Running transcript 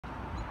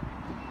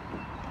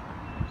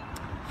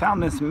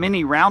Found this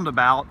mini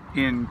roundabout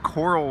in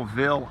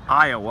Coralville,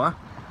 Iowa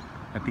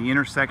at the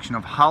intersection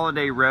of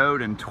Holiday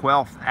Road and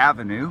 12th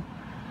Avenue.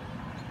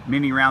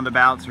 Mini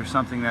roundabouts are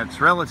something that's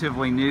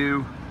relatively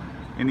new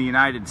in the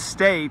United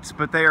States,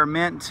 but they are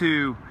meant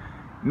to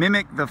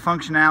mimic the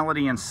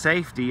functionality and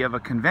safety of a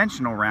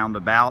conventional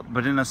roundabout,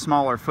 but in a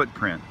smaller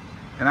footprint.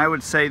 And I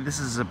would say this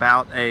is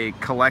about a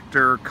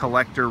collector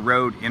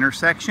road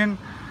intersection.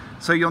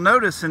 So you'll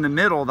notice in the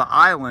middle, the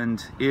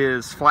island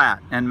is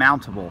flat and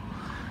mountable.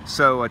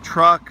 So a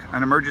truck,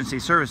 an emergency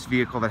service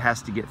vehicle that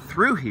has to get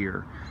through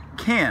here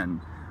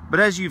can. But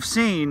as you've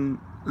seen,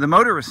 the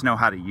motorists know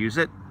how to use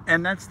it,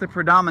 and that's the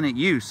predominant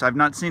use. I've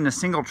not seen a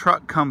single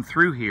truck come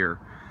through here.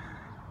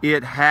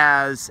 It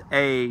has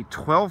a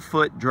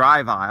 12-foot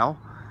drive aisle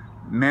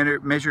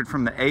measured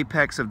from the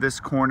apex of this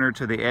corner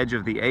to the edge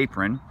of the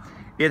apron.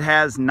 It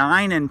has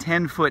 9 and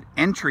 10-foot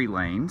entry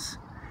lanes,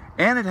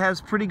 and it has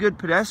pretty good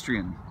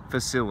pedestrian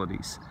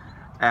facilities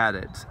at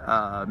it.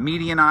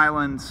 Median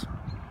islands,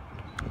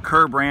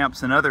 curb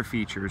ramps, and other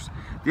features.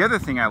 The other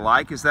thing I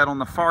like is that on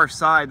the far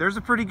side there's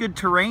a pretty good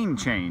terrain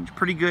change,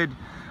 pretty good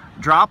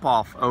drop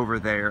off over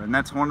there, and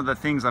that's one of the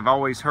things I've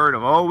always heard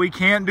of. Oh, we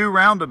can't do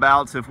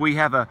roundabouts if we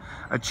have a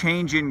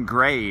change in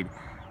grade.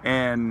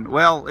 And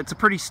well, it's a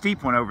pretty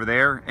steep one over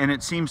there, and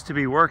it seems to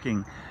be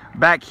working.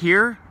 Back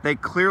here they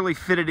clearly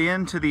fitted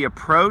into the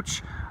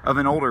approach of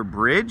an older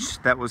bridge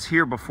that was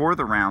here before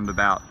the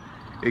roundabout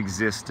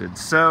existed.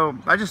 So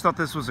I just thought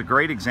this was a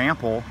great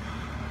example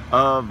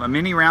of a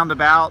mini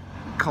roundabout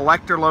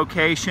collector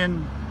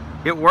location.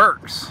 It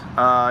works.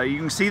 You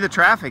can see the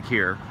traffic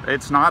here.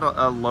 It's not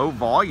a low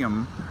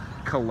volume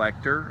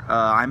collector.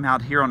 I'm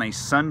out here on a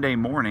Sunday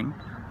morning,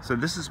 so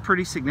this is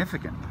pretty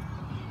significant.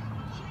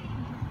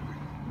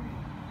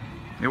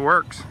 It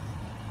works.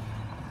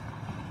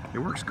 It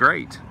works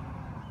great.